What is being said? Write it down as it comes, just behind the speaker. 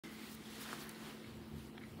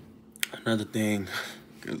Another thing,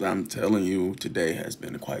 because I'm telling you, today has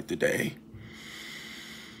been quite the day.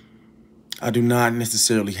 I do not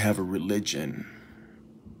necessarily have a religion.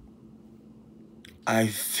 I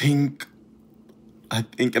think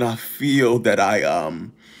and I feel that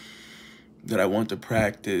I want to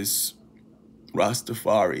practice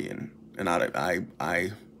Rastafari, and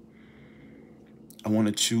I want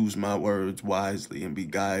to choose my words wisely and be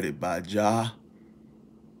guided by Jah.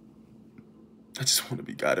 I just want to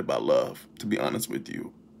be guided by love, to be honest with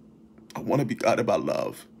you. I want to be guided by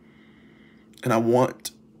love. And I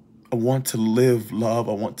want to live love.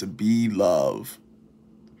 I want to be love.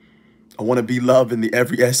 I want to be love in the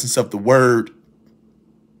every essence of the word.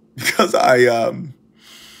 Because I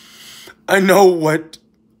know what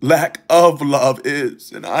lack of love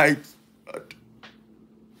is. And I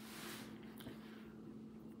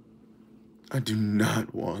do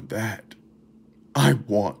not want that. I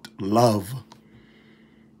want love.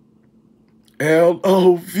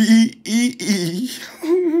 L-O-V-E-E.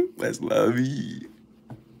 That's love-y.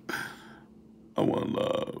 I want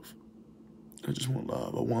love. I just want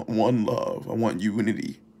love. I want one love. I want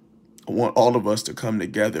unity. I want all of us to come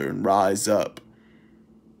together and rise up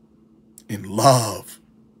in love.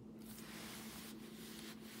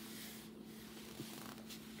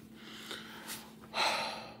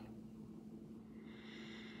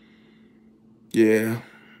 Yeah,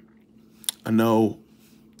 I know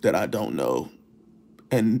that I don't know,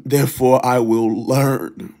 and therefore I will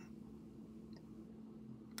learn.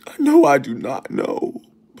 I know I do not know,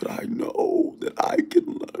 but I know that I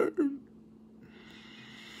can learn.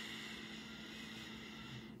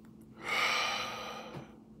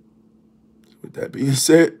 With that being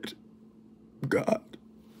said, God,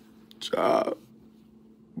 Jah,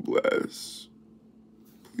 bless,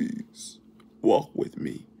 please walk with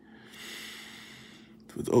me.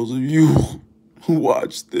 For those of you who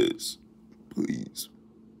watch this, please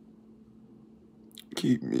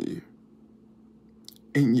keep me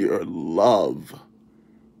in your love.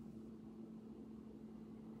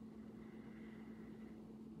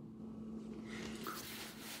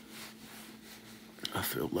 I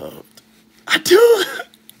feel loved. I do.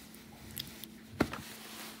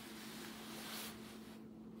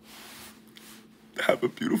 Have a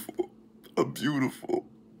beautiful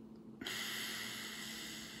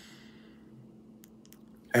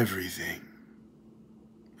everything.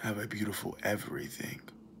 Have a beautiful everything.